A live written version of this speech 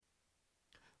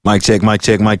Mic check, mic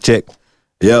check, mic check.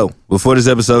 Yo, before this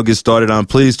episode gets started, I'm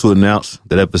pleased to announce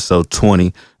that episode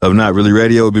 20 of Not Really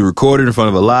Radio will be recorded in front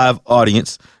of a live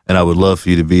audience, and I would love for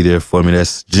you to be there for me.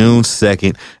 That's June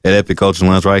 2nd at Epic Culture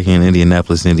Lounge right here in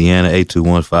Indianapolis, Indiana,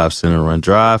 8215 Center Run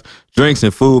Drive. Drinks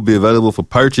and food will be available for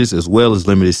purchase as well as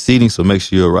limited seating, so make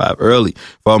sure you arrive early.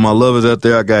 For all my lovers out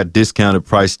there, I got discounted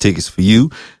price tickets for you.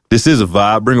 This is a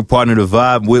vibe. Bring a partner to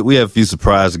vibe. We have a few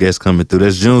surprise guests coming through.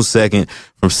 That's June 2nd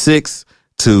from 6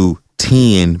 to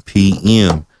 10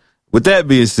 p.m. With that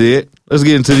being said, let's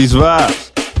get into these vibes.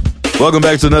 Welcome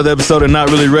back to another episode of Not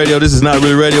Really Radio. This is Not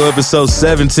Really Radio episode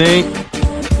 17.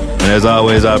 And as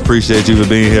always, I appreciate you for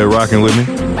being here rocking with me.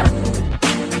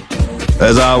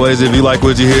 As always, if you like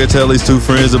what you hear, tell these two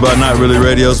friends about Not Really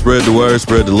Radio. Spread the word,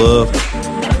 spread the love.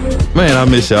 Man, I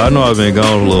miss y'all. I know I've been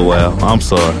gone a little while. I'm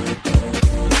sorry.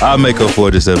 I'll make up for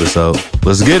this episode.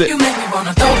 Let's get it. You make me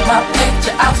wanna throw my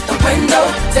picture out the window.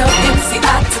 Tell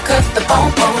MCI to cut the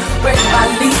phone. Break my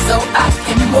lease so I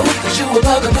can move. Cause you a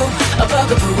bugaboo, a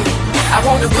bugaboo. I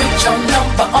wanna put your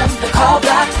number on the call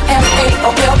block.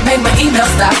 MAOL, make my email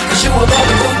stop. Cause you a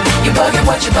bugaboo. You bugging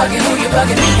what you bugging, who you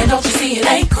bugging. And don't you see it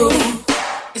ain't cool.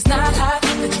 It's not hot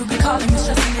that you be calling me,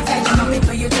 stressing your attention on me,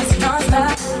 but you're just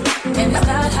non-stop. And it's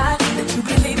not hot that you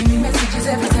be leaving me messages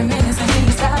every 10 minutes and then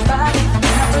you stop by.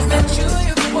 First met you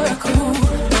were cool,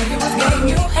 but it was game,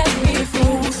 you had me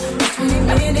fooled. 20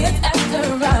 minutes after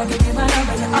I gave you my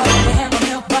number, you already had my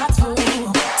milk box full.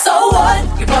 So what?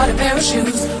 You bought a pair of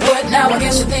shoes. What now? I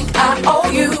guess you think I owe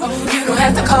you. You don't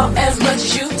have to call as much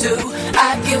as you do.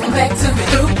 I give them back to me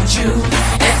through with you.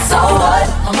 And so what?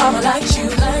 My mama likes you.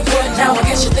 What now? I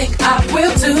guess you think I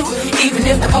will too. Even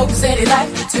if the Pope said he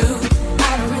liked you too.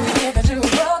 I don't really care that you're a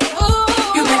bugaboo.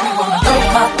 You make me wanna throw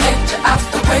my picture out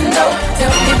the window.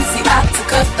 Tell MCI to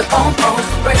cut the phone.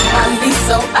 Break my lease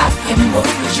so I can move.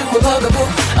 Cause you a bugaboo,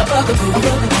 a bugaboo.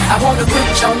 I wanna put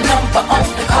your number on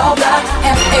the call block.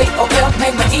 MAOL,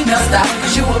 make my email stop.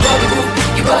 Cause you a bugaboo.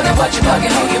 You bugging what you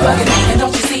bugging, who you bugging. And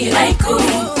don't you see it ain't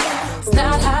cool. It's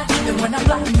not hot that when I'm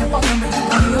blocking your phone number, you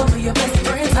call me over your best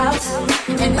friend's house.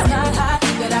 And it's not hot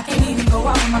that I can't even go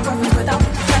out with my girlfriend without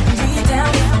tracking me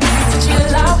down. You need to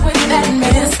chill out with that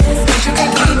mess. Cause you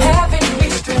can't keep having me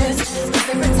stressed. Cause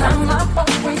every time my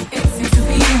phone rings, it seems to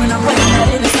be you and I'm waiting that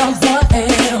it is someone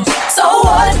else. So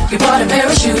what? You bought a pair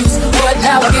of shoes. What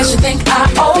now? I guess you think I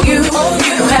owe you.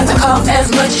 You don't have to call as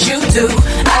much as you do.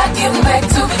 I give them back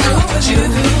to me through with you.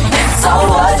 And so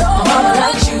what? My mama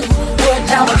likes you. What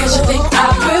now? I guess you think I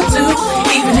will too.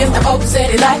 Even if the Pope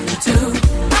said he liked you too.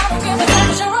 I don't give a damn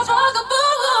cause you're a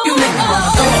bugaboo. You make me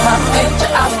wanna throw my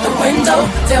picture out the window.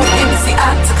 Tell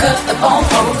MCI to cut the phone.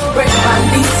 Break my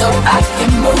lease so I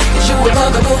can move. Cause you a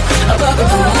bugaboo, a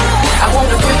bugaboo. I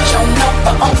wanna put your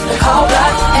number on the call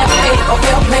block.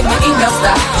 MAOL, make my email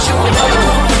stop. Cause you a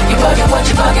bugaboo. You bugging what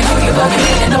you bugging, who you bugging.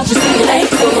 And don't you see it ain't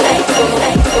cool, ain't cool,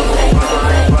 ain't cool, ain't cool,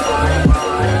 ain't cool.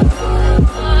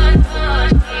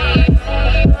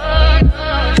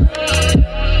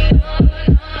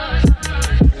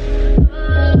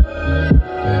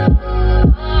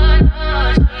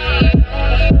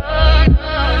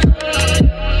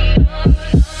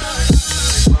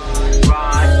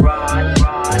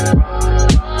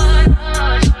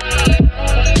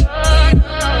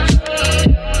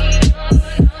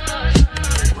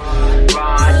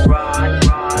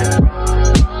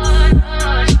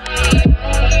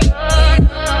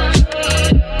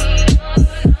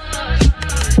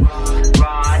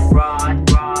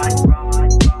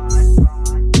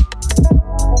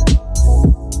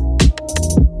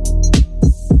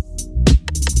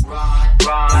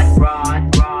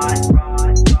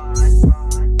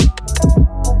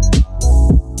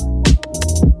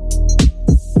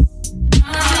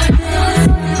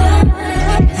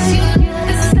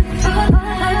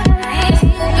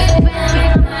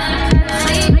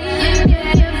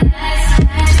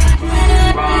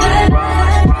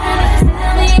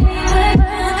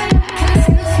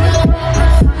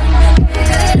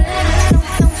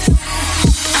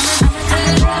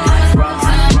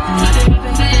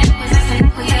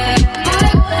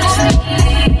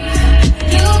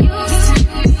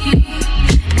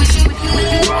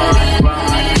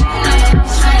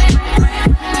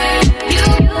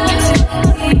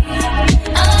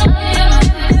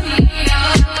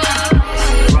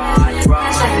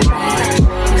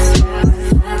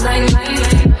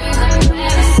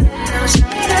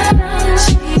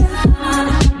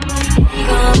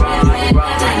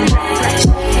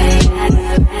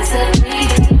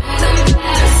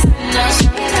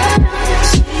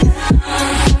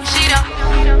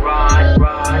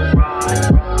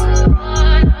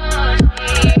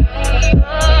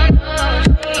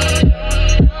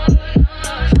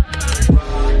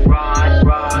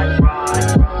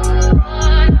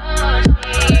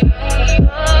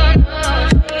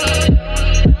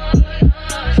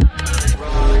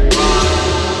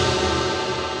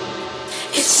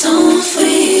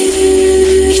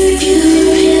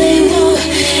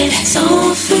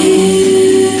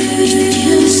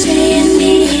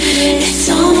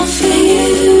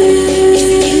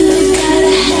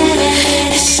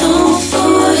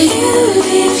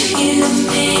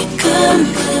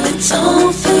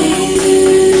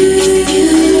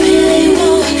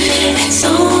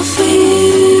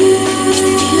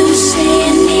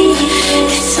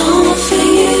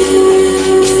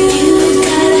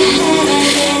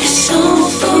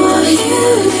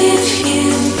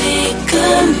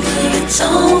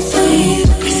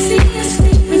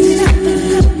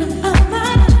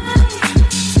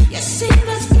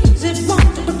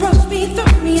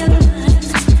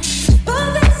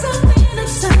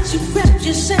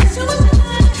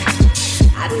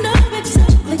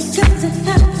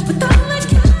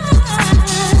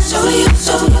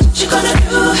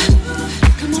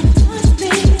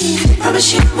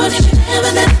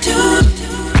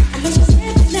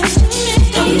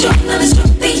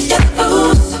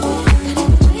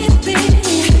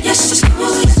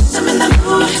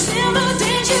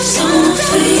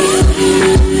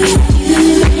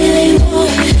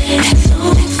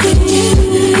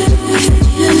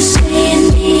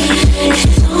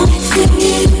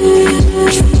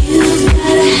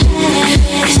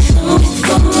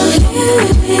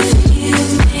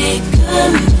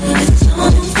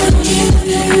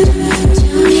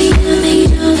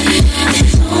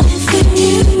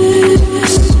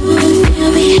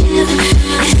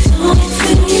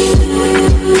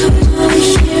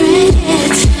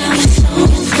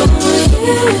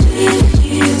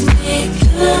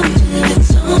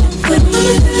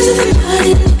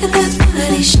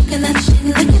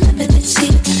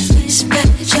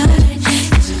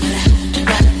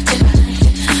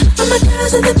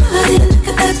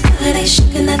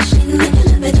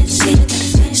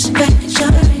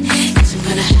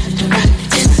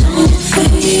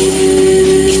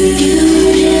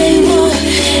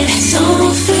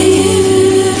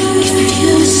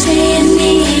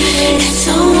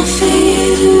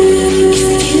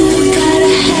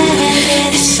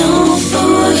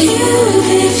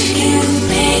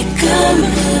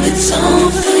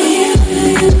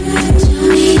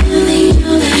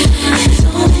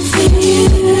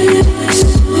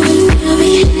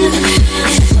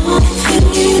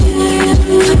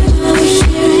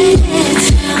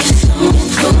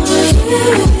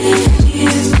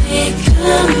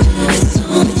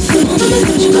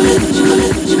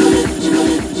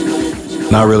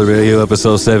 Not Really Radio,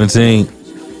 episode 17.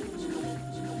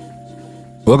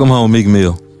 Welcome home, Meek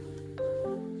Mill.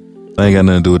 I ain't got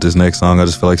nothing to do with this next song. I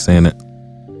just feel like saying it.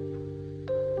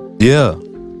 Yeah.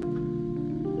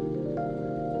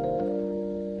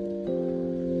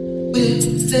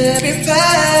 With every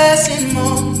passing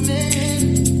moment,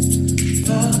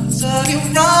 thoughts of you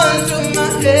run through my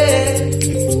head.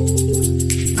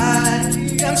 I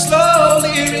am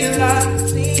slowly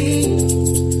realizing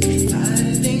I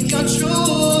think you're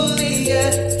truly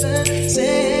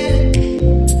essence.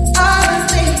 I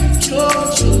think you're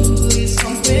truly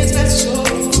something special,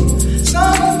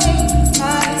 something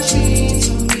my dreams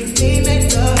of me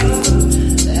make up.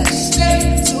 Let's stay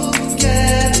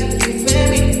together, give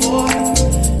me more.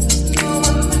 There's no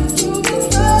one like you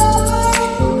before.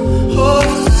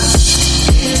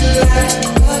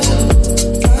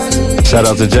 Shout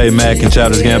out to J Mac and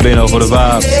Childish Gambino for the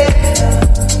vibes.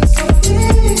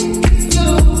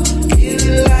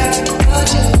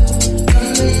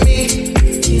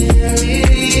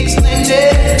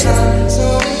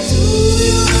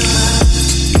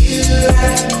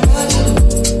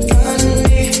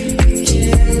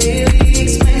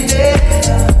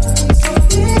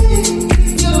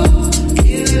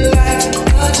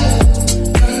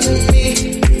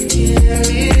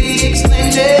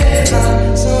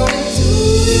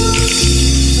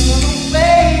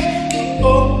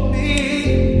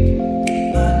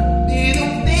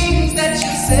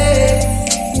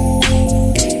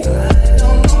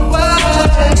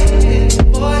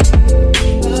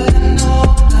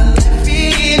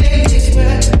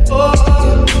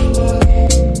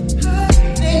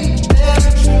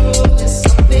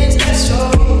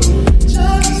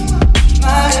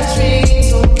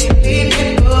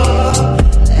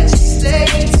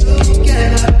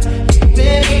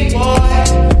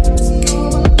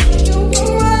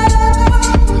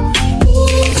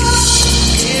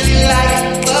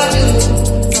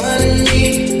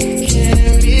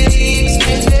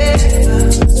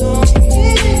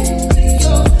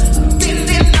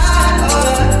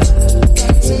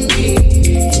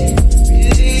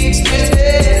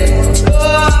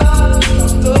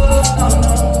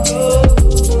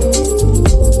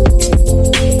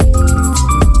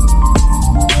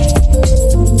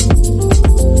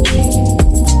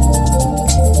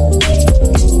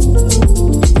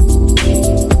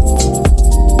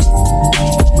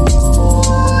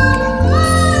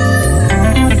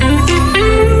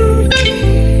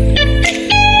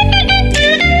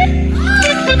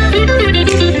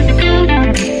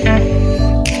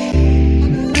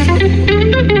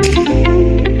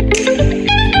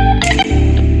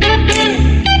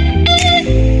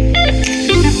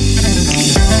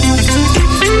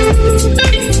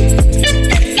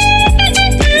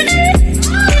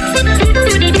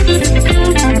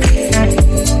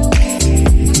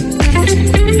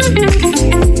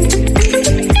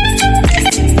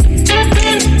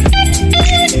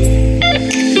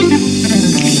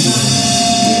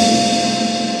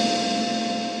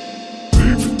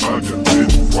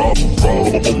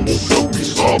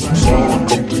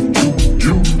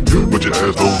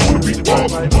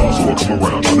 I come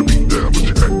around trying to be down, but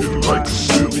you acting like a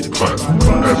silly clown.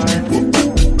 Ask me for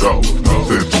 $50.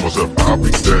 Said to myself, I'll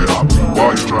be down.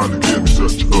 Why you trying to give me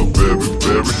such a very,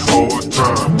 very hard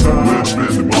time? We're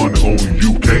spending money on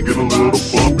you, can't get a little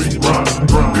bumpy rhyme.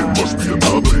 It must be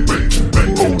another man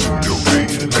holding your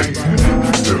hand.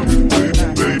 Tell me, baby,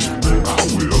 I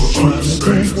will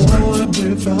understand.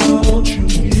 Without you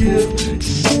here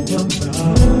in my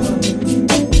mind,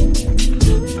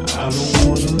 I don't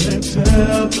wanna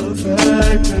accept the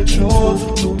fact that you're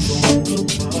no longer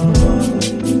mine.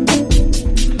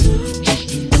 Just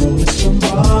to know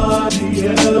somebody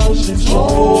else is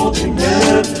holding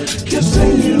and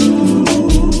kissing you.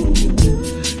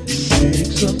 It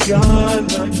makes a guy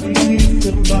like me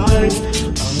feel like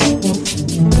I'm a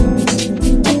fool.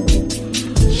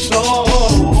 So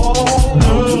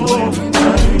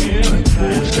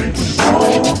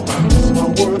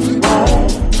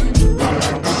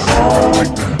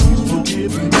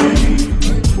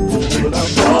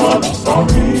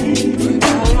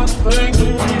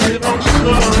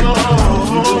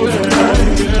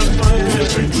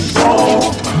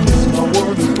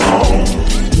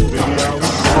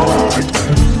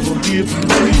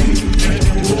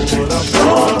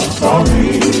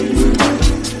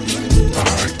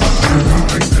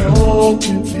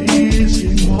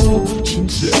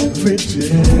it's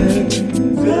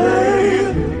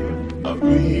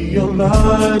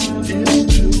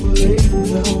too late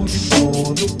now, you're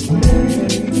gone away.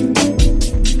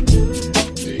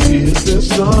 Is there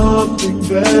something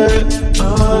that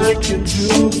I can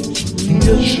do to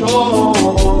reassure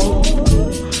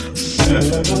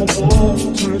that I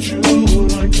won't hurt you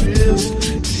like this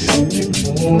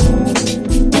anymore?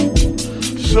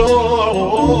 So,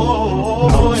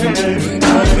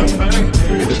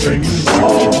 it's taking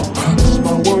all, it's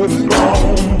my word is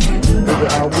gone.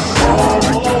 I was wrong,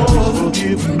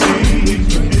 forgive me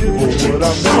for what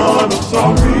I've done. I'm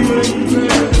sorry.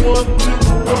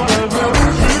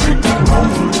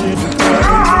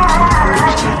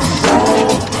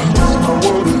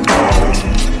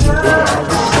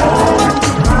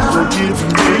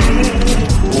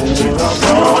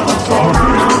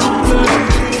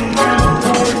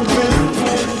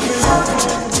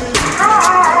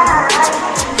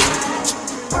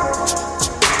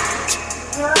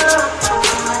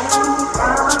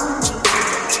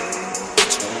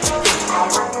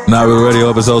 Not Real Radio,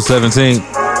 episode 17.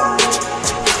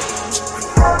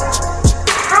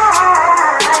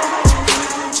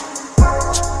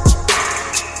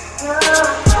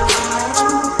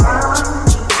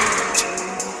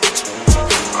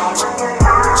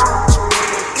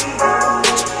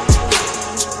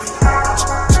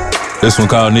 This one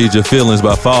called Need Your Feelings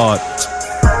by Fard.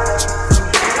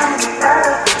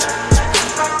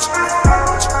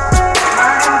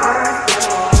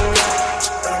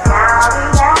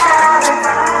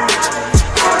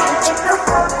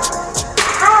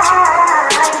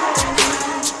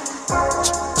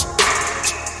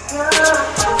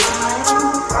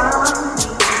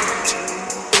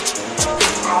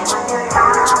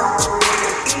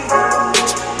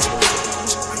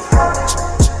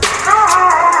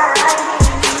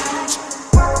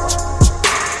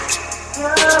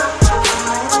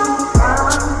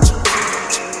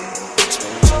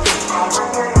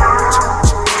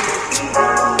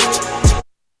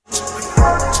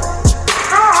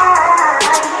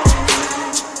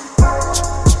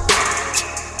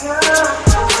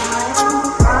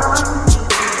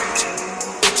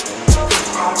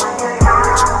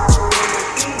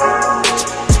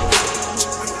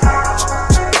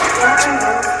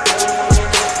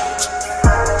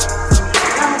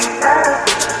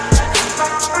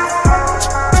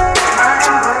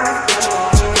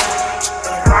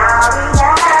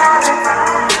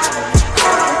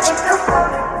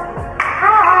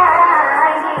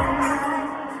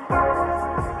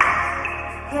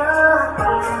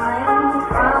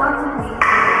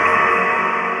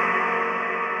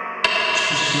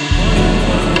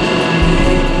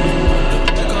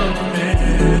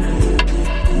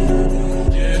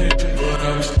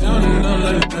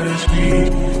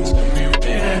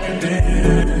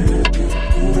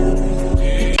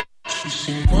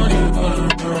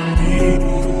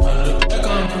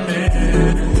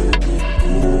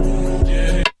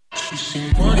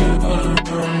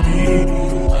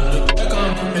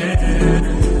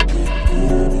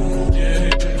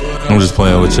 I'm just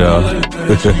playing with y'all.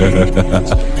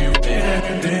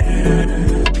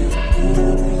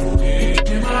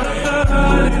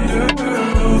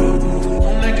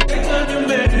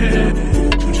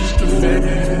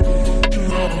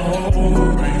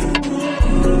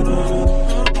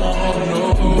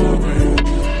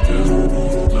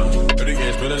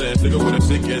 Nigga with a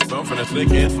sick ass bump from a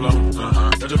slick ass flow.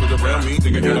 Got your bitch around me,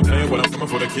 nigga got a plan. While I'm coming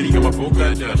for the kitty, got my full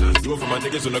got down. Do it for my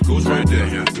niggas in the goose right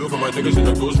there. Do it for my niggas in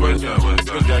the goose right there.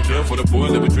 Niggas got killed for the boy,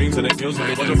 living dreams and they kills. And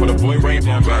they watching for the boy right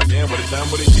now. Goddamn, by the time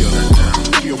what it kill.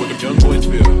 Feel what them young boys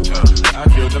feel. I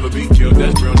feel never be killed,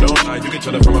 that's real, don't lie. You can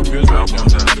tell it from my peers right now.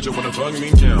 Bitch, you wanna fuck me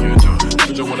down.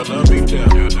 Bitch, you wanna love me down.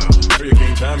 Girl, you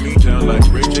can't tie me down like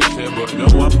Ray J said, but no,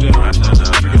 I'm down.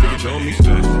 Nigga, show me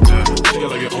stuff. Nigga,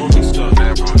 like you own me stuff.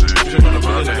 Bitch, you wanna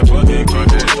feel like a fucking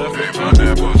king.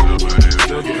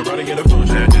 Still getting right to get a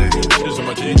function. This on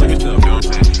my dick like it's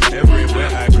stuff. Everywhere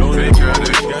I go, they got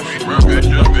it. Got me,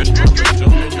 bitch.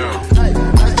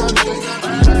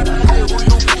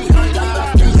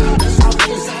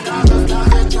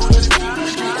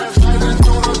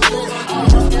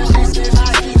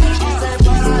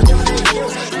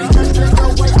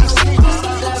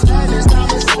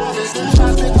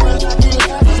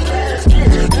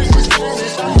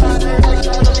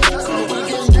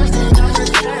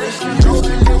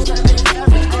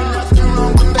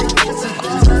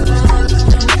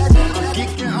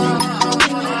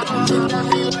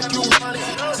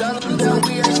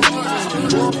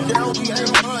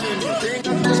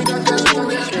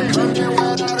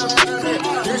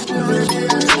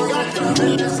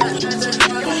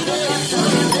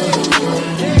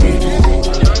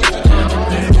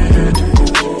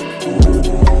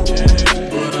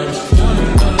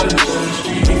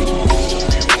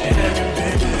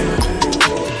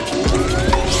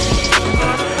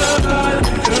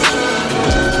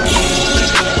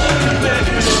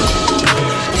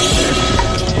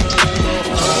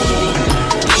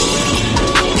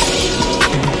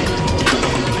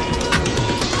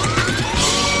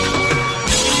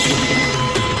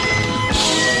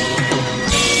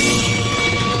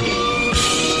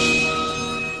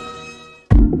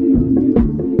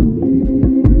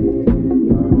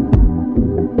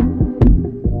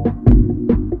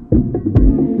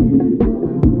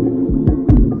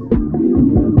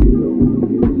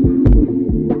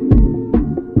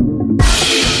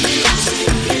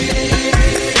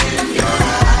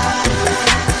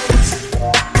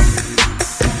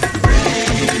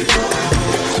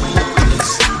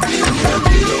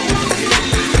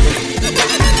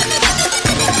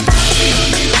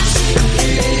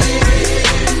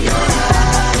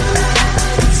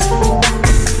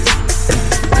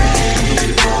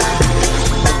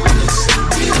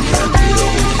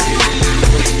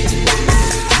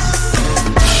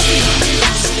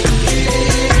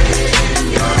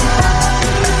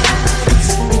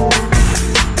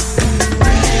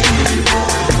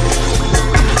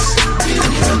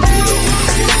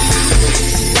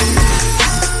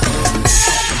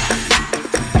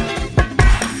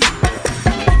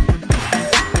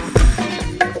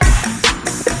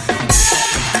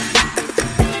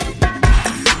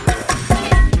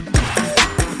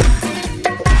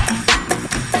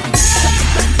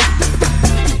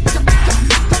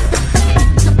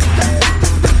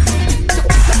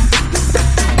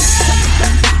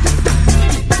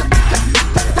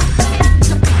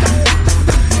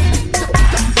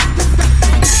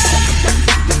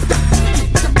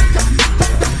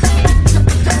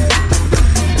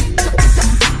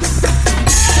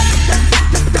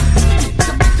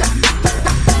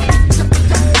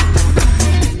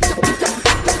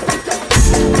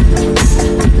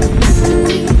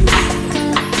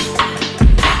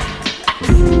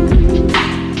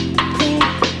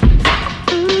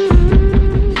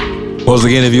 Once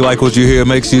again, if you like what you hear,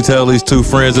 make sure you tell these two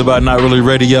friends about Not Really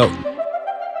Radio.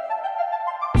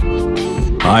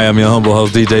 I am your humble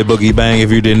host, DJ Boogie Bang, if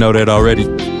you didn't know that already.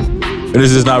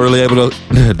 This is Not Really able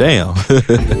to... Damn.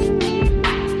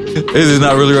 This is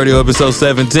Not Really Radio episode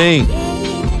 17.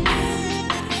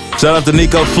 Shout out to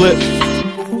Nico Flip.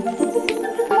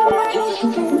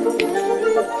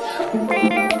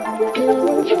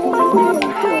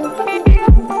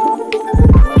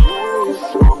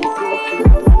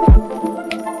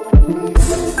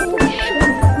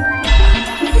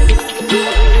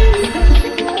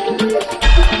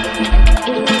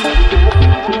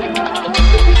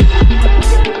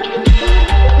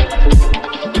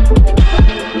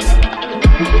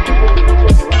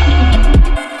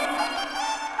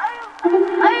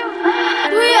 Are you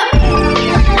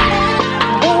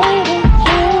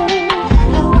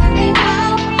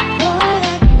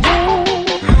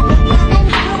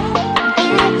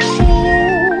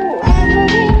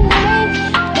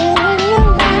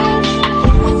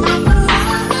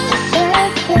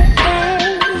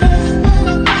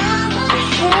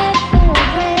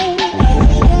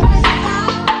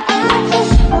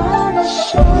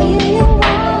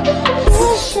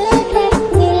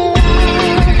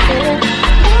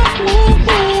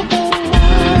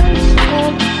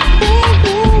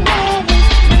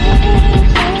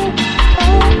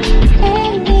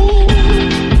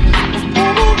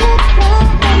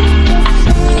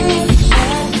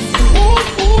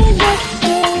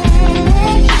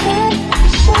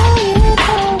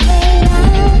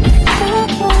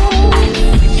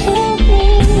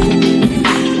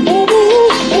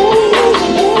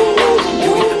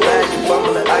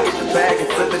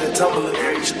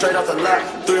straight off the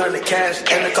lot. 300 cash,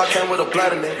 and the car came with a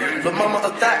blood in it. Lil' mama a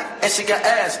thot, and she got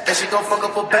ass, and she gon' fuck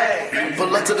up a bag.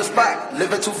 Pull up to the spot,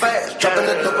 living too fast, dropping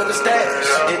the dope in the stash.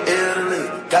 In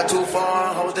Italy, got too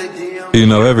far, hoes they DM. You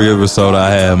know, every episode I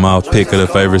have my pick of the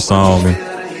favorite song,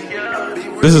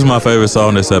 and this is my favorite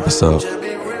song this episode.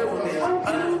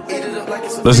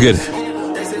 Let's get it.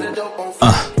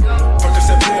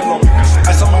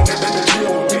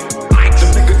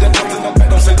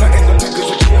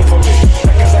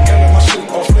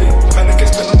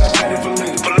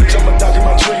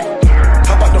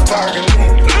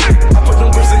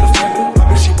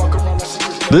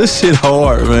 This shit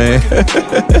hard, man.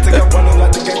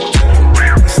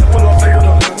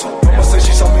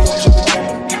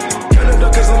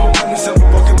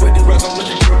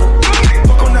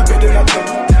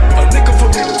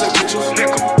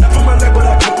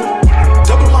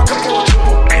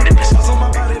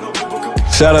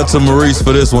 Shout out to Maurice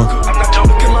for this one.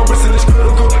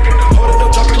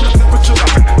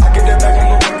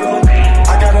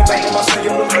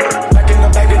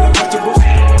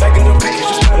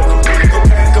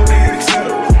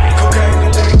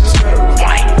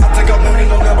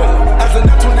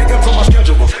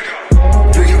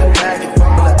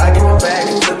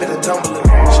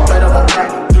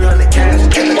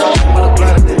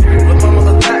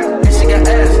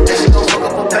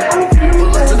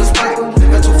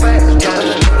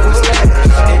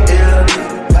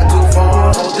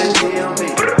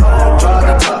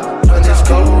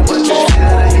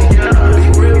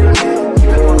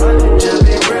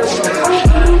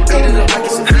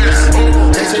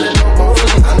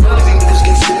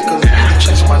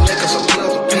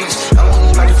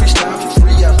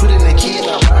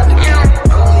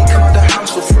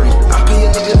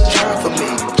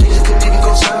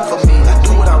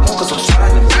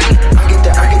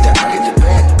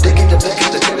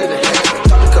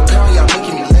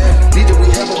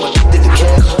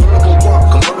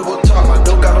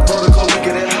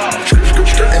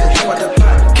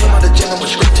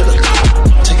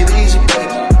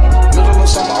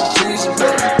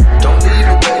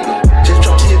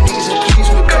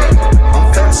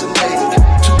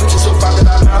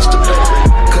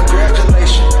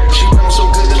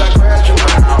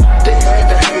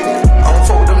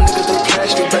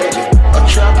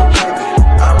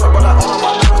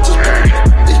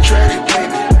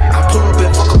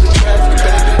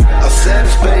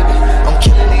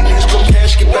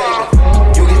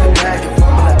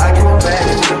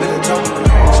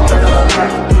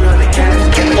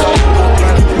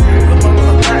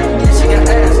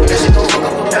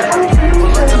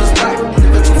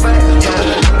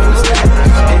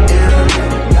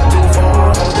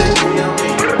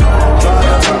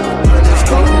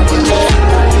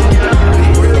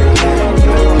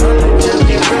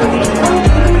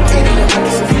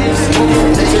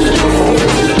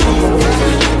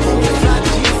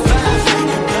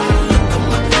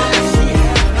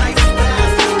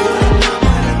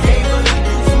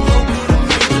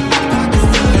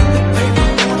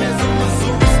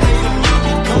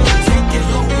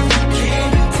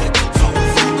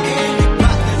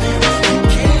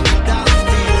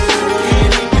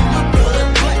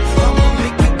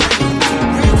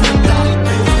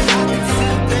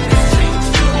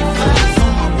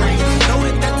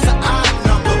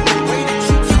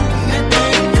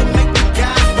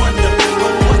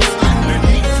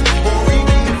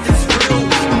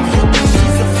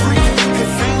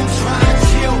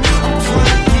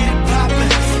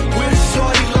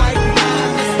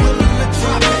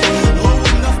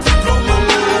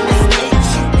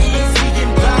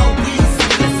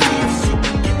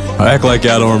 Act like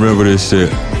y'all don't remember this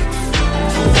shit.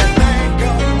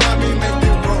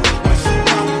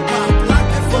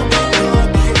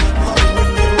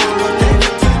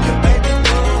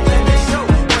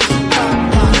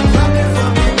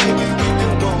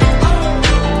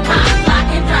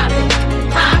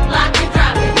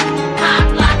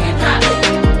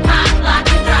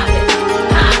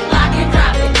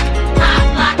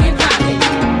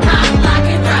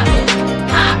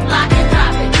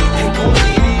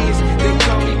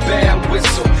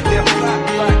 Whistle.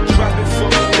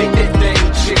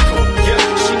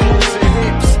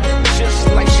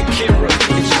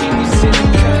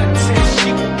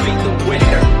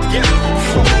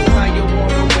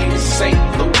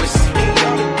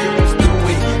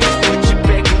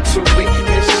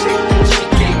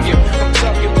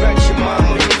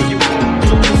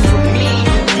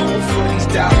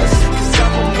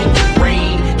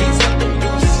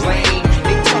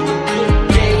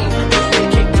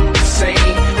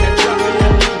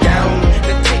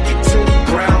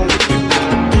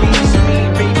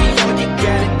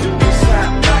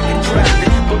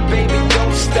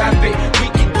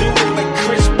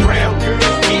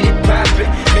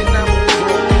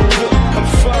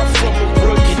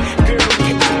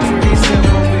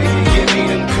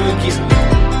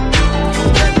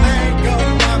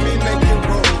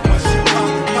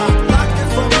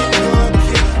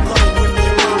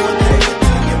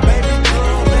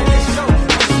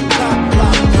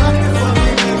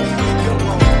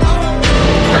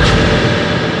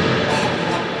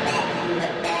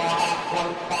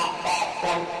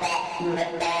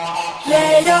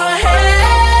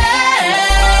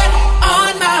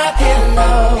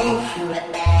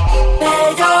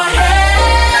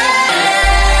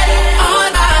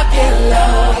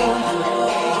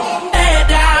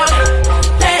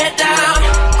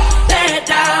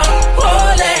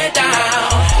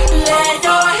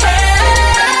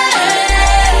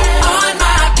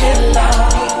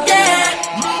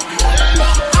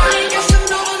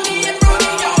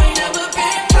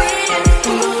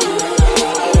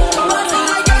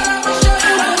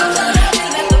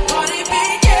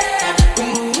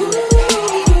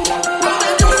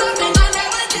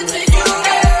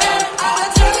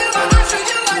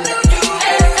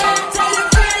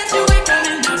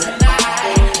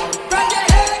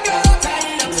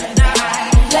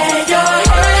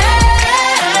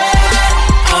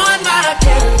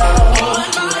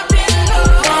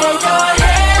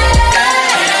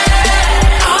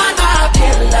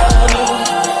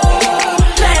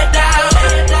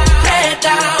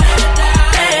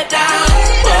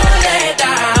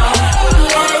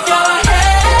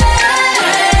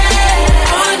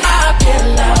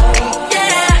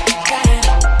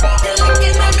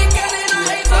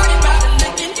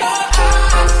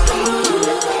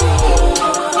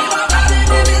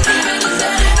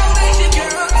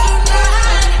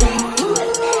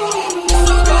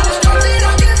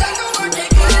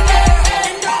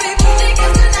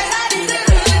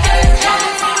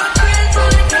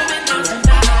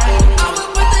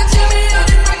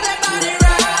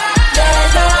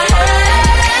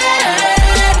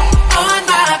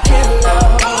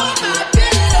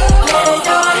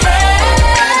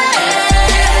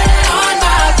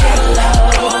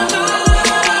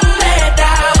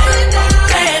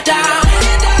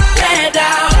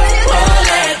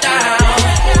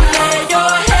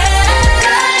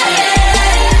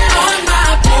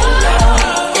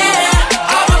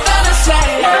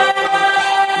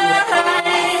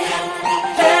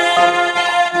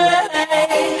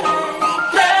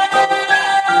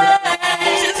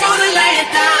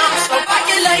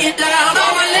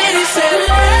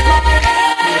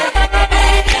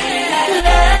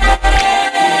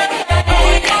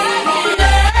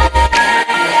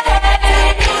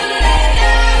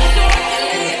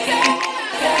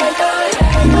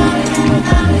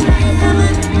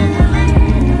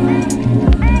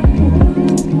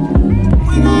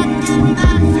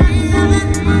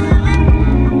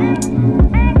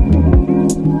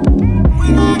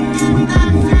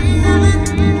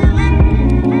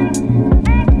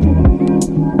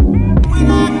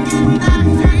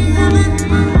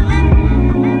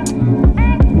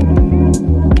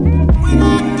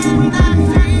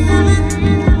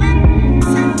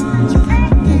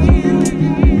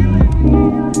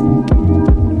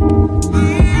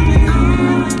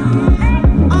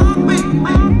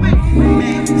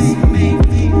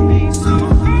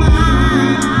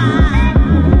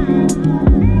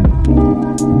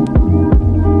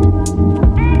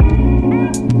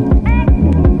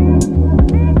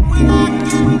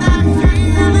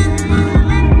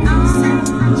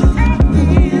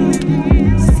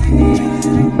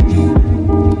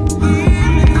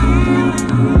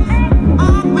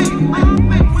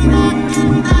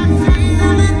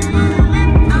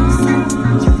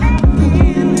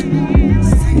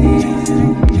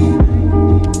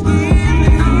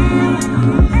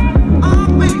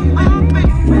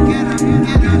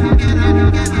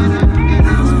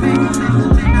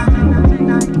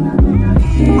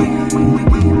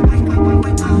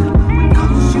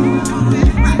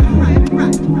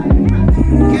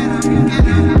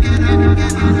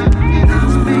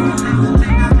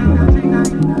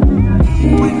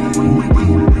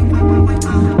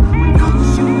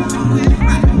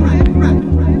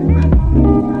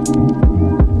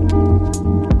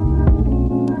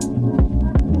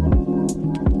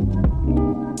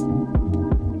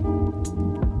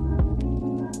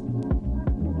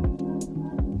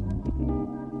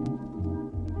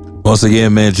 Once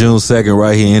again, man, June 2nd,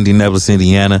 right here in Indianapolis,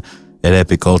 Indiana, at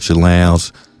Epic Culture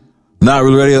Lounge. Not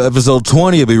Really Radio episode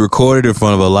 20 will be recorded in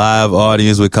front of a live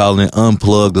audience. We're calling it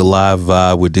Unplugged, the live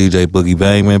vibe with DJ Boogie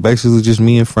Bang, man. Basically just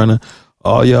me in front of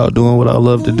all y'all doing what I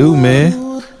love to do,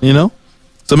 man. You know?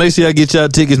 So make sure y'all get y'all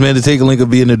tickets, man. The ticket link will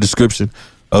be in the description.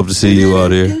 Hope to see you out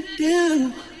there.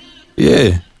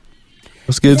 Yeah.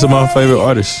 Let's get into my favorite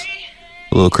artist.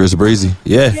 A little Chris Breezy.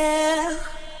 Yeah.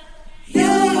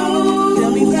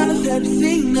 Tell me how to start to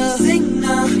sing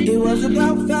now. It was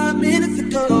about 5 minutes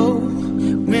ago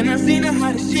when I seen the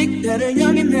hottest chick that a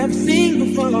youngin' never seen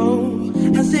before.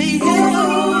 I say,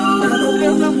 yeah, other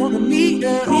girls I wanna meet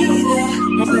her.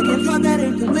 My second thought, that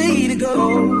ain't the way to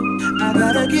go. I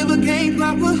gotta give her game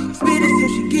proper, spit it so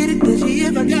she get it, does she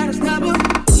if I gotta stop her?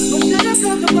 Or should I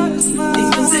talk about her smile?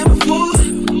 It's been said before,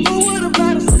 but what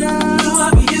about her style? Too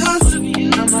obvious,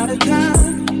 I'm out of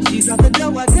time. She's out the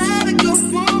door, I gotta go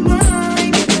for mine.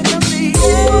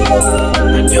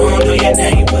 I don't know your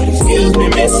name, but excuse me,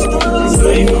 miss. It's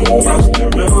like from across the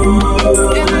room.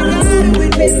 And I gotta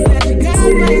admit that you got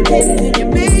my attention.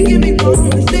 You're making me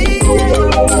want to see it.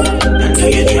 I know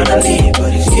you're trying to leave,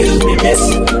 but excuse me, miss.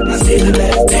 I say the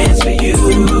last dance for you.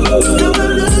 So I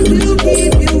love to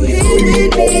keep you here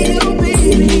with me, oh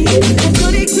baby. So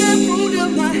they grab hold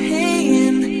of my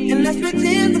hand, and let's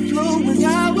pretend the flow was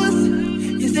ours.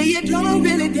 You say you don't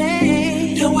really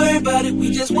dance. Don't worry about it,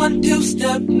 we just 1 2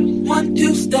 step. 1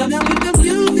 2 step. Now with the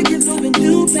music is moving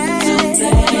too fast.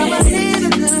 Grab my hand a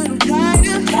little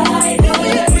tighter. Now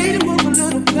we're ready to move a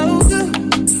little closer.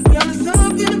 Girl, there's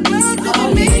something about you that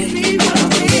makes me wanna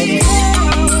say,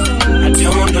 I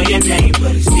don't know your name,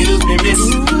 but excuse me, miss.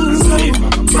 I saw you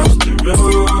from across the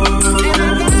room. and I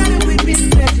gotta admit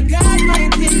that you got my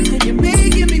attention. You're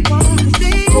making me wanna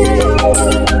say,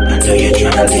 I know you're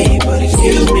trying to leave, but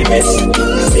excuse me, miss.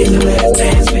 I say the last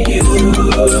dance for you.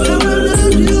 so I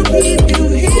love to keep you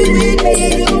here with me,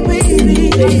 oh baby.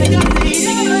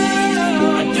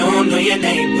 I don't know your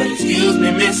name, but excuse me,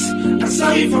 miss. I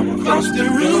saw you from across the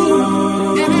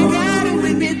room. And I gotta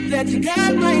admit that you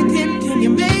got my attention.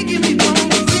 You're making me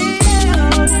wanna say,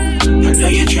 I know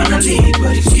you're trying to leave,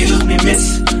 but excuse me, miss.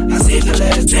 I saved the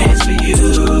last dance for you.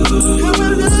 how I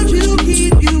love to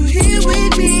keep you here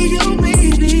with me, oh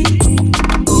baby.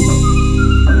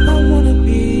 I wanna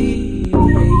be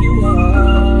where you are.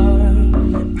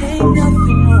 Ain't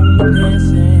nothing wrong with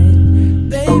dancing,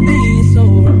 baby. It's so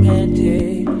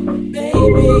romantic,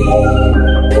 baby.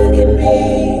 I can be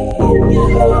in your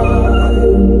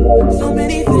heart. So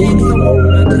many things I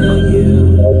wanna tell you.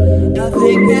 I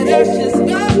think that I should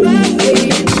stop my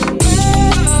feet.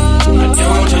 I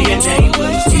don't know your name,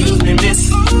 but excuse me, miss.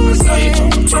 I saw you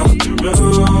from across the room.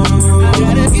 I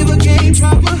gotta give a game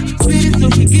proper, spit it so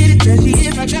she get it, that she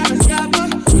if I gotta stop her.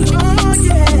 Oh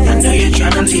yeah. I know you're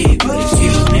trying to leave, but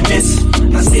excuse me, miss.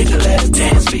 I saved the last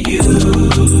dance for you. I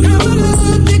would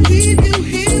love to keep you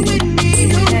here with me,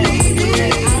 oh baby.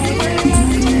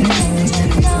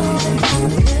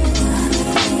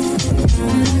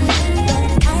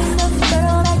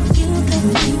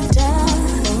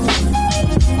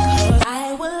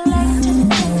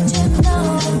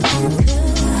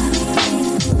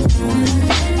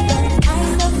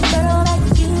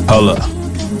 Hold up.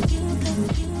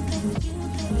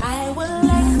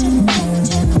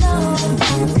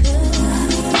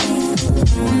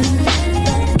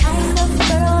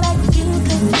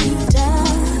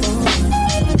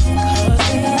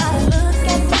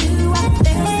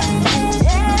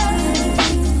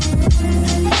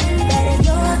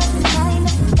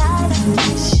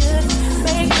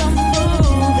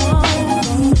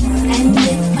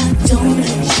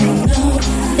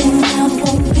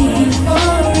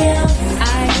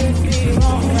 I could be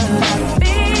wrong, but I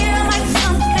feel like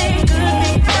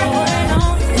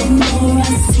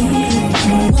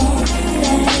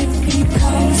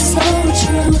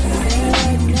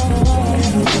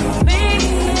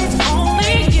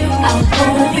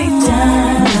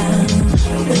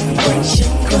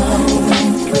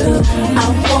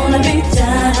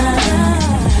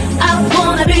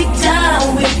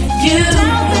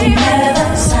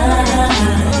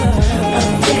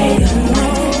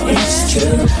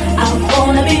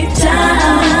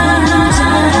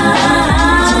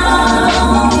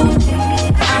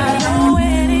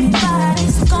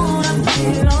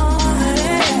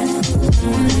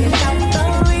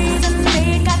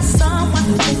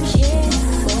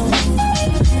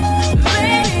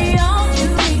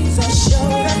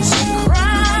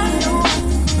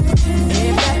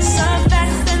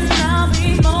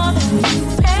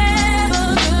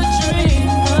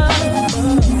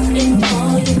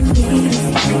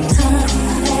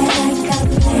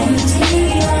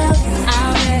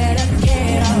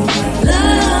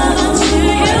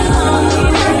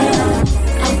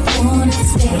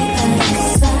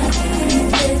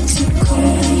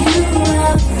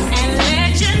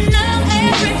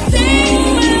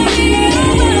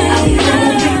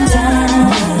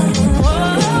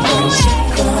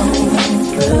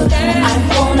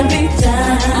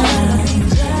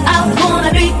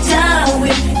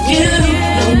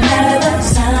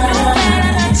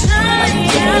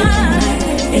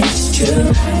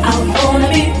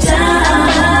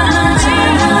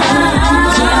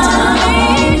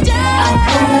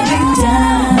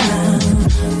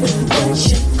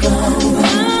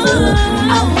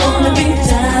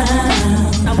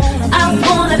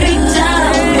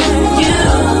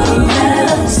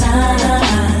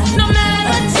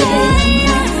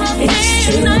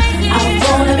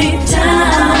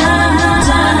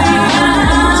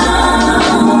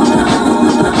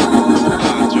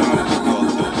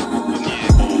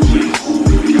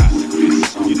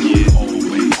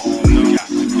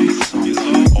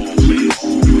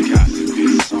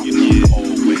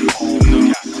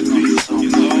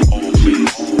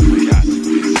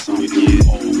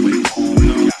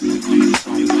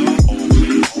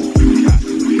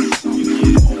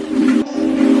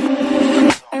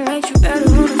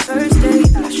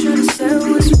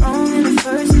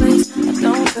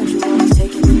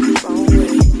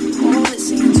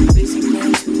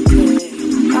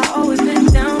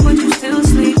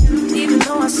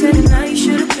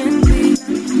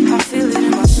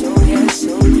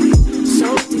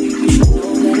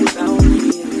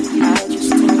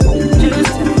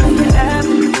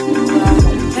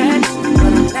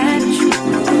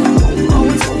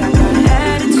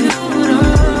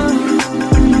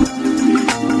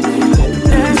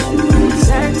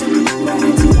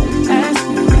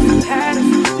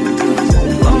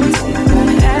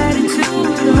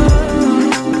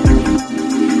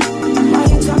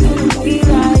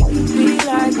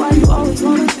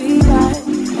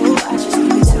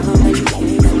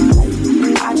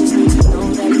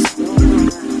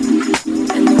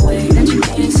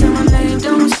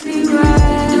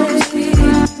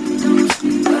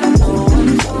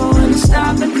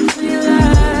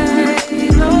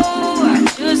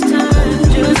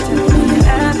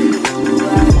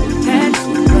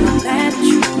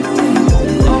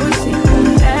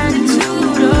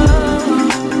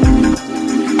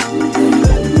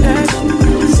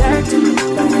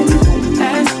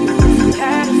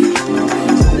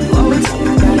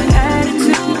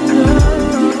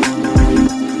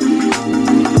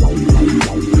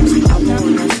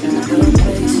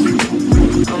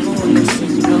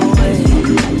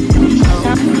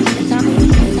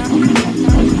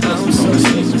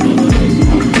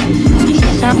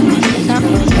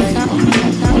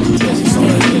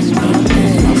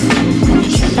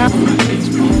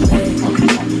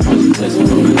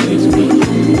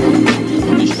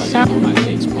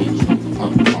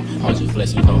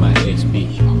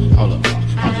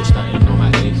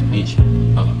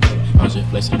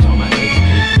just flexing on my ex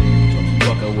bitch.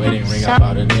 Fuck a wedding ring, I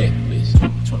bought a necklace.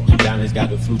 Diamonds got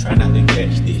the flu, try not to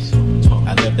catch this.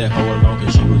 I left that hoe alone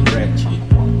cause she was ratchet.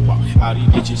 All these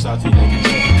bitches salty, they can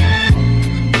tell.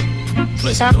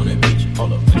 Flexing on that bitch,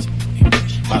 hold up, flexing on that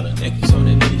bitch. Bought a necklace on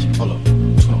that bitch, hold up.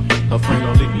 Her friend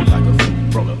gon' lick me like a fool,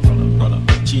 roll up, roll up, roll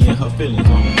up. She and her feelings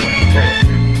on the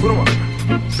ground, roll up.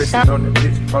 Put 'em on, flexing on that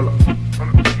bitch, hold up.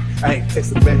 I ain't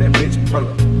texting back that bitch, hold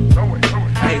up.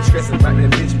 I ain't stressing about that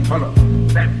bitch, hold up.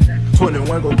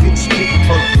 21 go get split,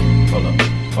 hold up. Hold up,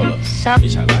 hold up.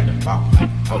 Bitch, I like the ball.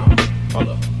 Hold up, hold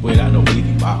up. Without no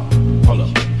weedy ball. Hold up.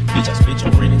 Bitch, I spit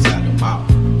your ring inside the mouth.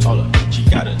 Hold up. She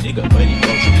got a nigga, but he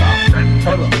broke your mouth.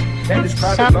 Hold up. That is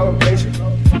private location.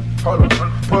 Hold up.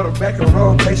 Put her back in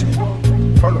rotation.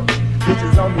 Hold up.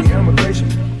 Bitches on me immigration.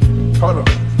 Hold up.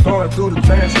 Going through the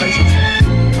translations.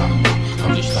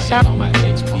 I'm just stunting on my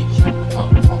ex bitch.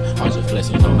 I'm just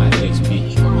flexing on my ex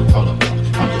bitch. Hold up.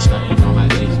 I'm just stunting on my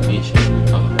ex bitch.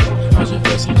 I'm just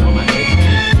flexing on my ex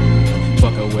bitch.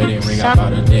 Fuck a wedding ring, I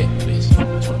bought a necklace.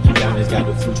 Diamonds got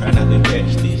the flu, try not to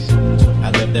catch this.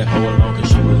 I left that hoe alone cause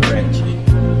she was ratchet.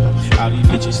 All these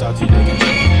bitches salty, they can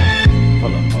check.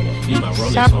 Hold up, hold up. Bitch, my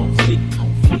Rolex on fleek.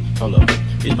 Hold up.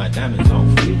 Bitch, my diamonds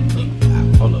on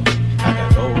fleek. Hold up. I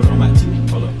got gold on my teeth.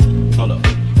 Hold up. Hold up.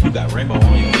 You got rainbow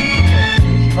on your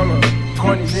teeth. Hold up.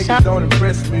 Corny niggas don't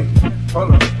impress me.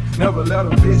 Hold up. Never let a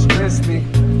bitch dress me.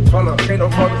 Hold up. Ain't no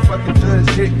motherfucking judge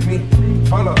hit me.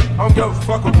 Hold up. I don't give a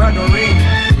fuck about the ring.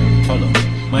 Hold up.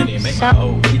 Money make my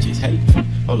old bitches hate.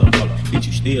 Hold up, hold up. Bitch,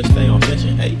 you still stay on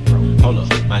session 8. Hold up.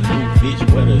 My new bitch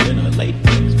wetter than a late.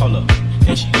 Hold up.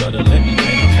 And she gotta let me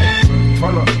paint her face.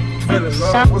 Hold up. Fell in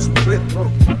love with some split, bro.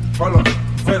 Hold up.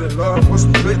 Fell in love with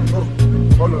some split, bro.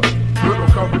 Hold up. Little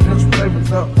confidential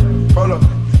flavors up. Hold up.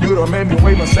 You done made me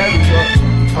weigh my savage up.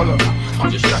 Hold up. I'm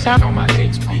just stunting on my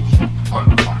ex bitch.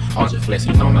 I'm just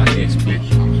flexing on my ex bitch.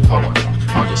 Hold up.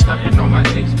 I'm just stunting on my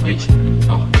ex bitch.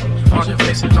 I'm just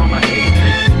flexing on my ex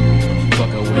bitch.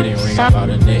 Fuck a wedding ring, I bought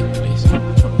a necklace.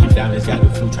 Diamonds got the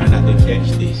flu, try not to catch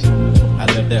this. I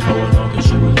left that hoe alone cause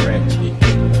she was ratchet.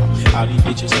 All these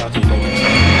bitches salty, they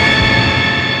can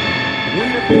When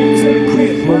the beats in the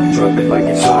crib, drop it like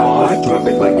it's hot, drop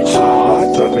it like it's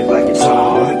hot, drop it like it's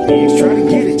hot. He's trying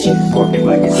to get at you, park it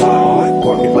like it's hot,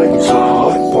 park it like it's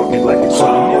hot, park it like it's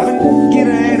hot. Get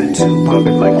an attitude, pop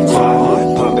it like it's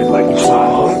hot, pop it like it's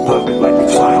hot, pop it like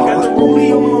it's hot. Got the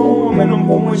rollie on my arm and I'm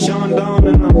going Sean down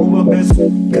and I'm over best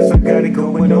cause I got it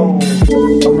going on.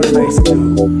 I'm a nice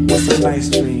dude with some nice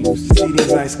dreams. See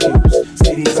these ice cubes,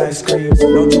 see these ice creams.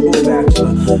 No triple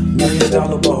bachelor, $1 million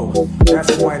bow.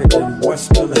 That's whiter than what's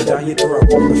spilling down your throat.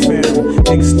 The film,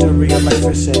 exterior like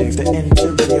fish eggs, the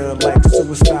interior like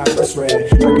suicide wrist red.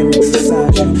 I can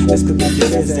exercise you, this could be your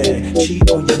phys ed. Cheat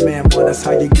on your man, boy, that's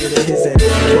how you get a his head.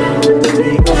 Killing with the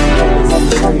beat, on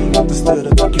the street, understood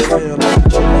it, make you feel like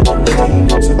chillin' on the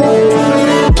beat. So now you're trying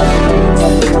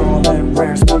to all that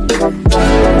rash.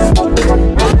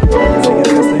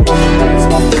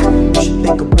 You should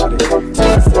think about it.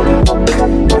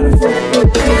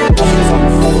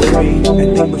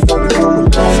 And think before you go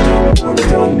with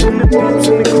when the beats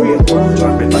in the crib,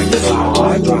 drop it like it's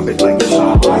hot, drop it like it's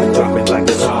hot, drop it like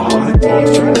it's hot.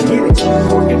 He's trying to get it,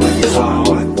 park it like it's hot,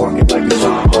 park it like it's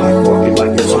hot, park it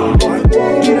like it's hot.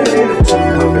 Get an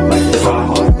attitude, pop it like it's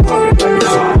hot, pop it like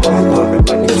it's hot, pop it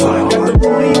like it's hot. Got the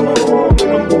rollie on my arm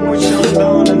and I'm going Sean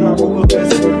down and I'm over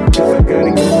best cause I got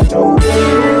it going on.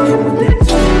 Come with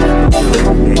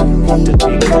that, the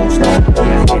big ghost, yeah,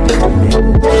 I hit it on that.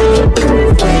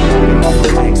 On the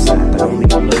back side, only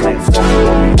on the left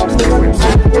side. That's the grip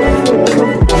side.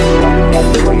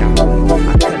 Anyway, I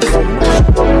cut so much.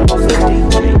 I was a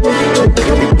DJ.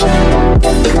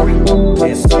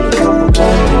 Yes, I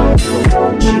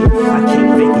can't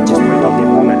fake it, just bring it in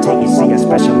when I take it. See, I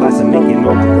specialize in making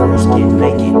all the girls get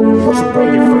naked. So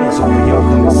bring your friends over, y'all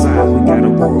come inside. We got a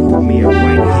world premiere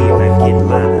right here that get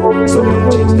live. So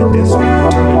don't change the disc, turn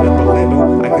it up a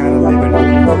little. I got a living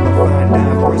room full of fine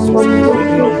dime bristles.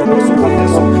 Waiting on the whistle, the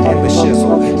thistle, and the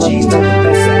shizzle. G's to the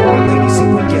best, and my ladies see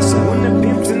we get some. When the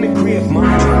pimp's in the crib, mom,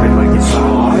 drop it like it's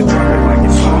hard, drop it like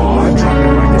it's hard, drop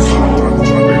it like it's hard, drop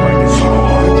it like it's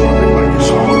hard, drop it like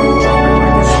it's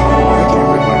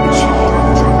hard, drop it like it's hard,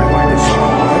 drop it like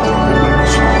it's hard, drop it like it's hard, drop it like it's hard, drop it like it's hard, drop it like it's hard.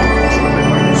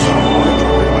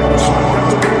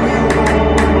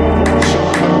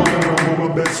 Got the rollie on my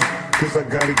best, cause I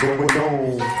got it going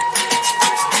on.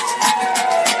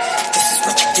 This is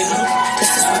what you do.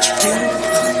 This is what you do.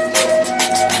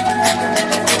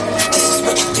 This is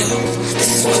what you do. This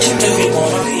is what you do. We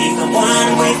wanna be the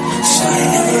one with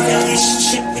starting a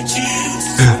relationship with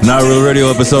you. Not Real Radio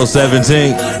episode 17.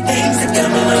 Things that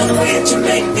come along with you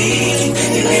make me.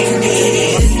 You make me.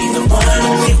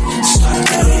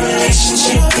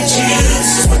 relationship with you.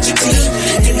 This is what you do.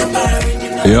 Think about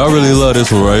it. Yeah, I really love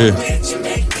this one right here.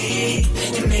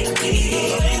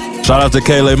 Shout out to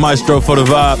Kayla Maestro for the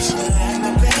vibes.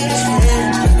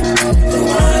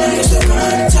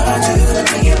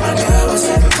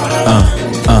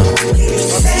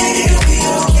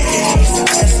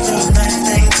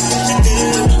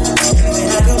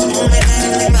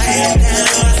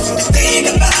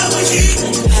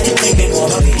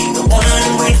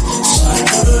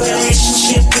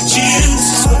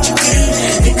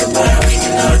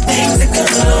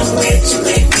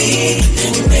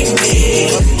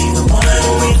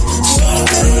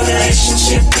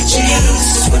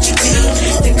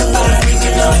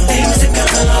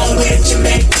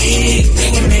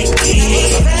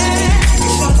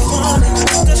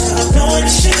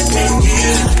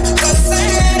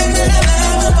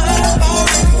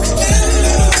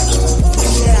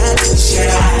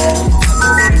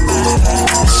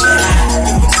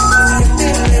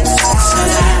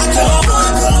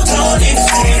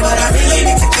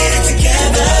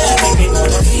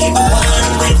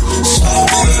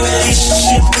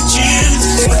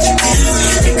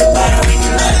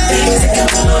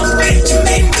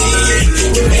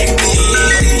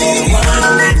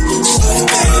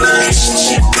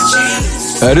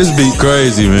 Hey, this beat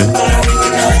crazy, man.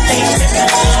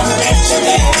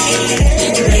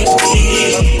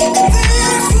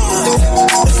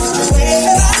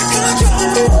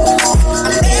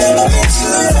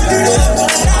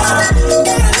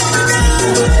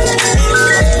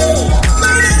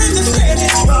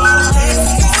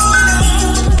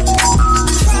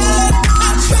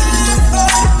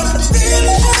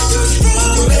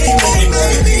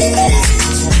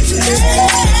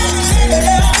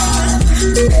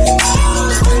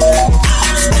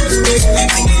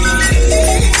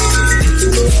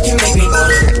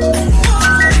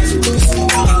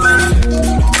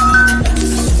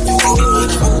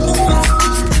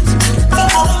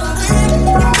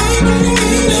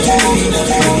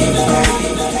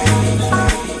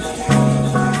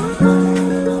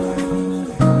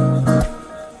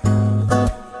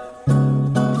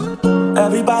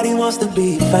 Everybody wants to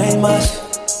be famous.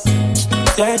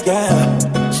 Yeah, yeah.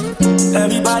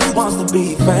 Everybody wants to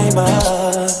be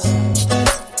famous.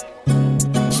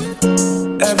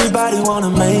 Everybody wanna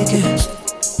make it.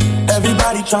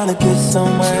 Everybody trying to get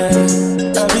somewhere.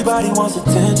 Everybody wants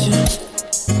attention.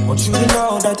 Want you to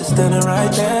know that they're standing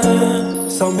right there.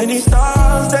 So many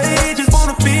stars, they just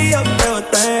wanna be up there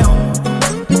with them,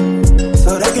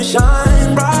 so they can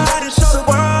shine bright and show the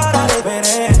world how they fit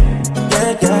in.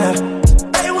 Yeah, yeah.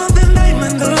 They want the name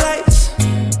and the lights.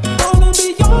 Wanna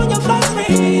be on your flight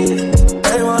screen.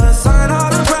 They wanna sign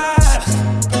autographs,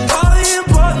 all the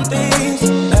important things.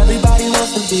 Everybody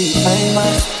wants to be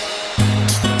famous.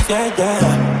 Yeah,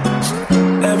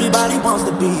 yeah. Everybody wants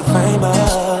to be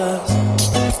famous.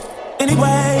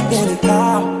 Anyway,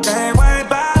 anyhow. Can't worry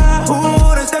about who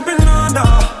they're stepping under.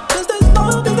 Just as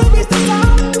long as they reach the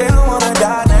top. They don't wanna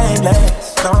die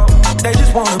nameless. No, they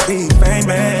just wanna be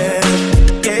famous.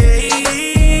 Yeah,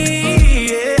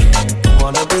 yeah.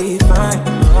 Wanna be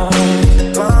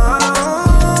famous.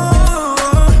 Oh,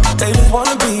 they just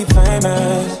wanna be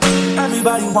famous.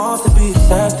 Everybody wants to be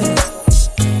accepted.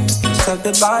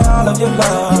 Accepted by all of your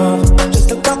love.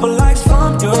 Just a couple likes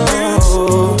from you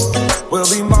will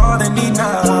be more than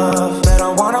enough. They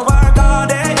don't wanna work all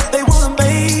day, they wanna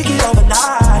make it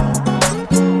overnight.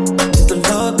 Just to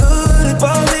look good in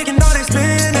public and know they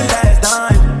spend the last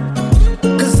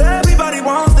dime. Cause everybody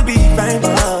wants to be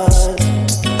famous.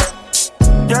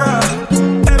 Yeah,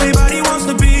 everybody wants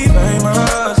to be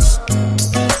famous.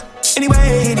 Anyway,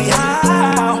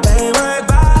 anyhow, they worry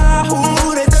about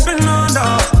who they stepping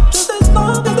under. Just as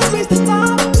long as they reach the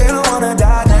top, they don't wanna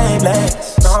die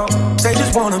nameless. No.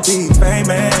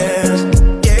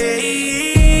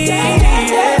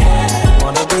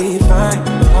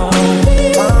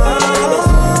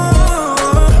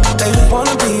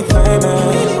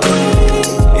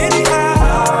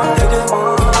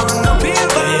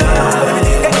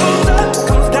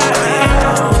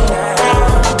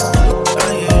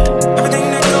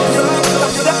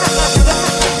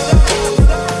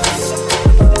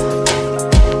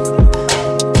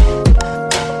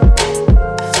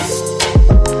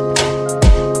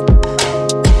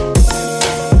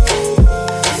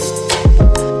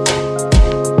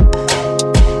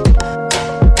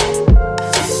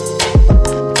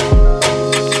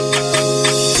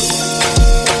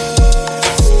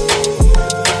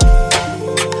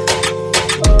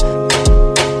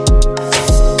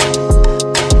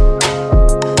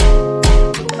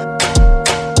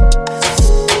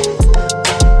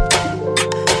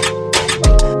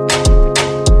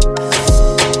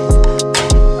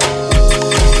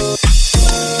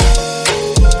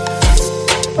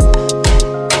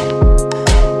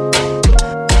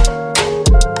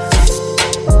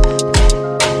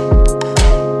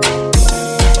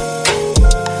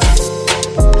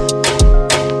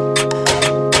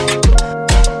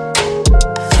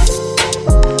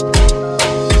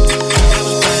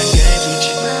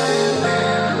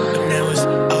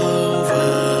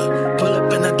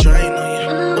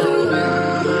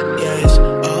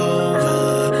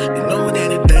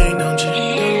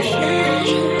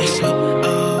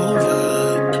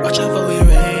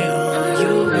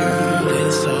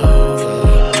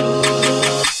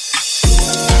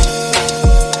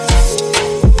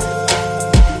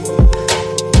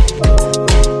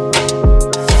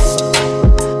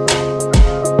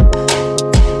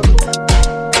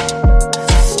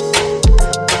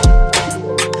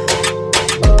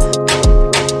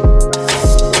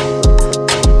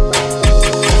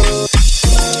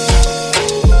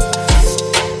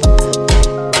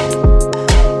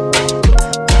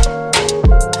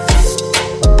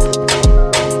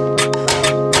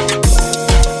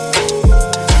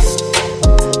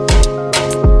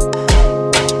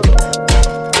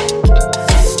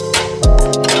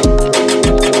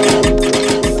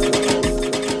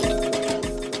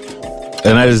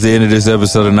 is the end of this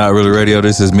episode of Not Really Radio.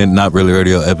 This has been Not Really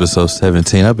Radio episode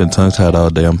 17. I've been tongue-tied all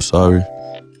day. I'm sorry.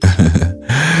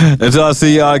 Until I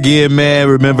see y'all again, man,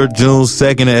 remember June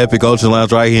 2nd at Epic Ocean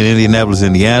Lounge right here in Indianapolis,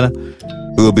 Indiana.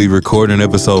 We'll be recording an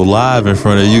episode live in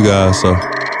front of you guys, so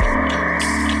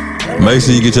make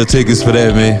sure you get your tickets for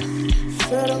that, man.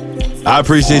 I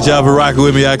appreciate y'all for rocking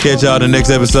with me. I'll catch y'all in the next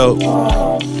episode.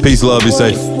 Peace, love, be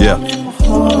safe. Yeah.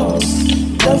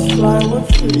 Let's fly with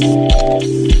free.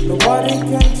 Nobody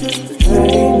can just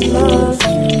detain us.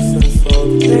 It's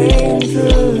so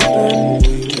dangerous. And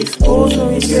exposed when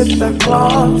we get that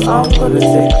class. I'm gonna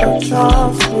take a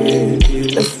chance with you.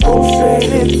 Let's go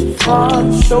straight into fun.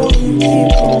 Show you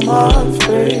people minds,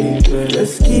 baby.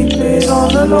 Let's keep it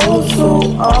on the low so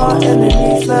our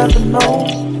enemies never know.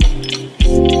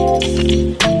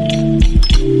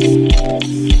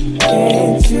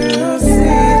 Can't you see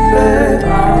that I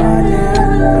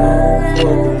am down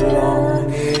for the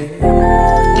long game?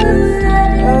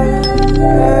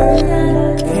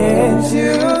 Can't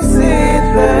you see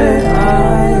that I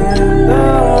am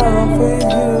down for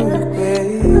you,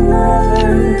 baby?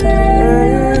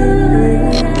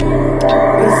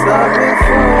 'Cause I've been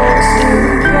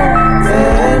frozen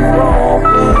and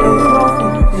broken.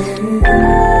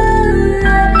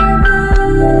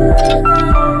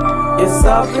 Yes,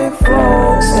 I've been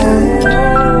frozen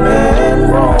and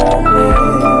rolling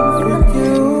with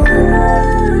you.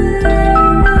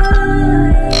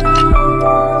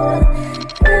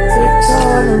 Take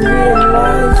time to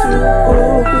realize you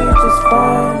will be just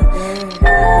fine.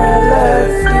 Relax,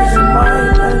 ease your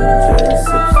mind and just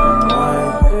sip some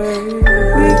wine.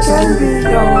 We can be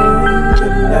young, you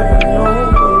never know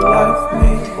what life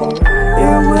may hold.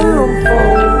 It will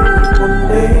unfold one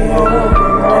day or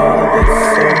another.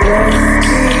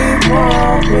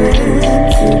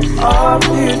 So our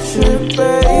future,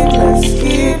 babe. Let's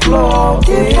keep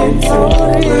walking into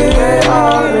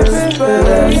outer space.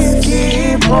 Let's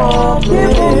keep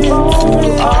walking into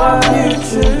our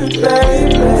future,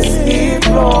 babe. Let's keep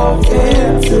walking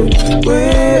into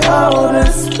outer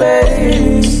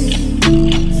space.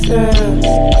 Yeah.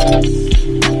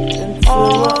 Into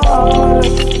outer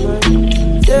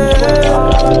space. Yeah,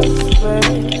 outer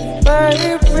space, baby.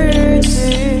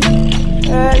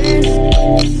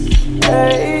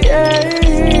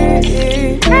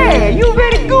 Hey, you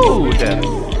very good.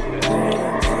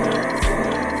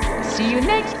 See you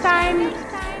next time.